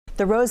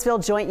The Roseville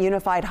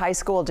Unified High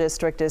School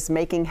District is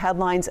making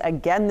headlines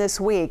again this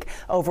week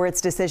over its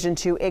decision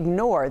to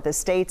ignore the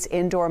state's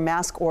indoor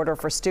mask order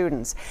for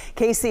students.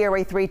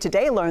 KCRA 3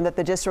 today learned that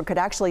the district could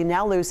actually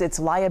now lose its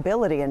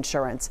liability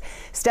insurance.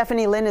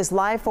 Stephanie Lynn is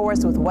live for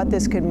us with what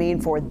this could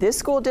mean for this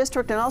school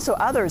district and also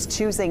others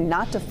choosing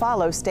not to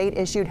follow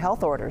state-issued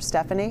health orders.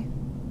 Stephanie?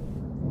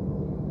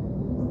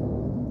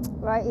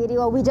 Right, Edie.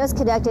 Well, we just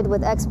connected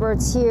with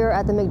experts here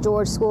at the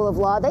McGeorge School of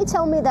Law. They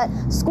tell me that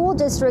school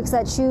districts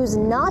that choose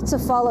not to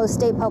follow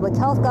state public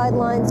health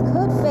guidelines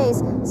could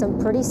face some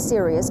pretty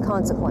serious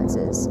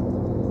consequences.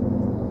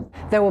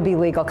 There will be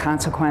legal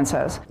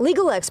consequences.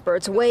 Legal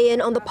experts weigh in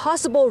on the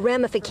possible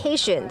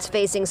ramifications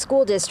facing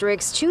school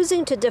districts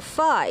choosing to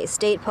defy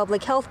state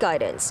public health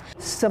guidance.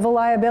 Civil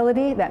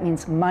liability, that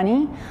means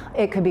money.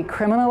 It could be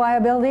criminal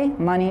liability,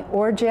 money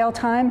or jail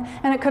time.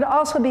 And it could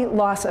also be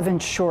loss of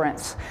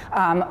insurance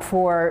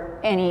for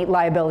any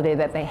liability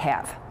that they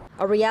have.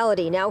 A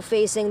reality now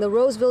facing the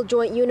Roseville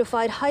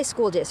Unified High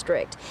School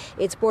District.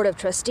 Its Board of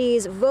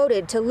Trustees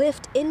voted to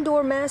lift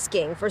indoor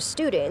masking for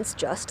students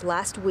just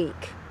last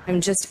week. I'm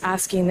just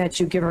asking that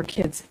you give our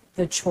kids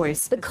the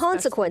choice. The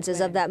consequences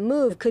of that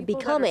move could be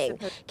coming.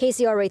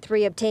 KCRA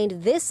 3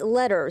 obtained this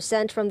letter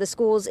sent from the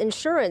school's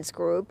insurance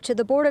group to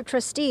the Board of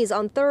Trustees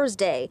on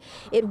Thursday.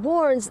 It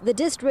warns the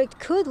district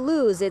could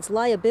lose its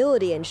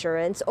liability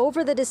insurance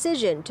over the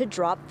decision to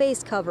drop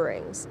face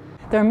coverings.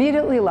 They're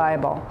immediately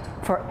liable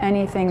for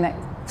anything that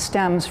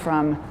stems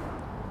from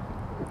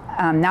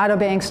not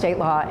obeying state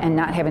law and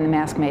not having the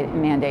mask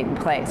mandate in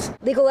place.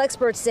 Legal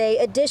experts say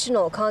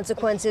additional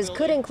consequences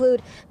could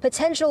include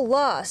potential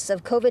loss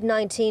of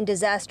COVID-19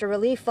 disaster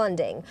relief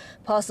funding,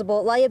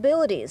 possible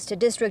liabilities to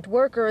district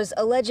workers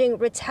alleging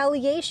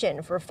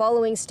retaliation for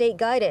following state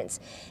guidance,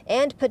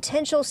 and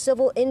potential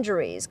civil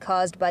injuries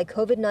caused by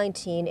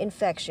COVID-19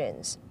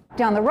 infections.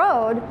 Down the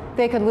road,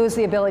 they could lose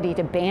the ability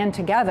to band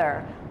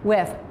together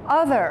with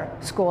other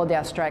school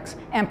districts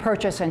and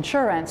purchase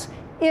insurance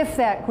if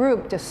that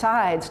group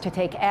decides to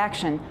take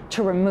action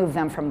to remove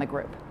them from the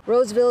group.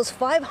 Roseville's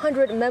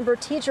 500-member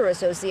teacher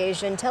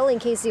association telling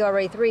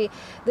KCRA 3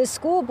 the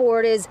school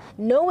board is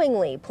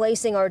knowingly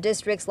placing our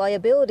district's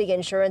liability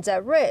insurance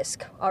at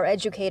risk. Our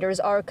educators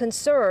are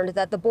concerned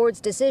that the board's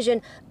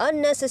decision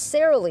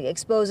unnecessarily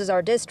exposes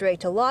our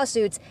district to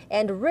lawsuits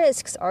and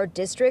risks our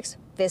district's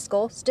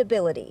fiscal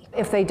stability.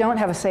 If they don't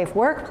have a safe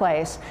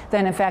workplace,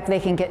 then in fact they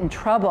can get in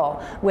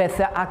trouble with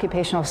the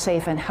Occupational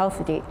Safe and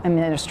Health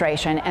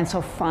Administration, and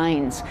so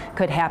fines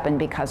could happen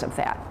because of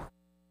that.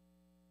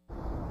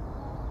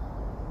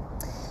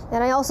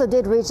 And I also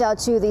did reach out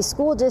to the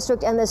school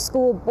district and the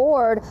school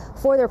board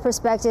for their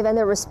perspective and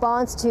their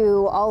response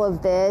to all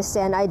of this.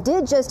 And I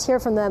did just hear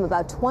from them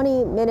about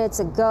 20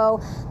 minutes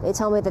ago. They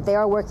tell me that they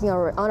are working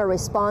on a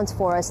response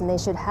for us, and they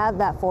should have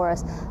that for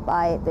us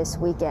by this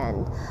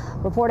weekend.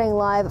 Reporting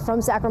live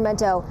from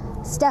Sacramento,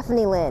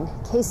 Stephanie Lynn,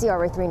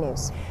 KCRA 3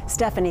 News.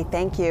 Stephanie,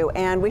 thank you.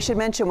 And we should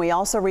mention we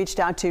also reached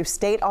out to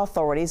state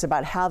authorities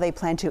about how they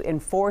plan to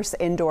enforce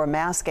indoor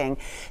masking.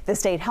 The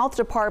state health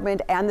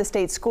department and the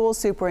state school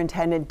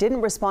superintendent didn't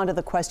respond to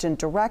the question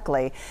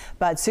directly,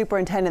 but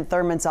Superintendent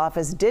Thurman's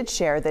office did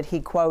share that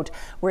he, quote,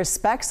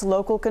 respects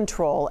local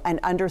control and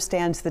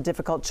understands the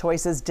difficult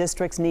choices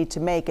districts need to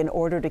make in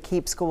order to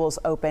keep schools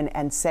open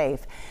and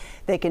safe.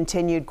 They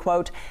continued,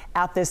 quote,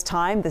 at this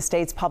time, the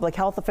state's public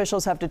health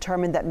officials have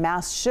determined that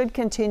masks should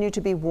continue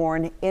to be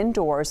worn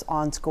indoors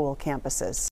on school campuses.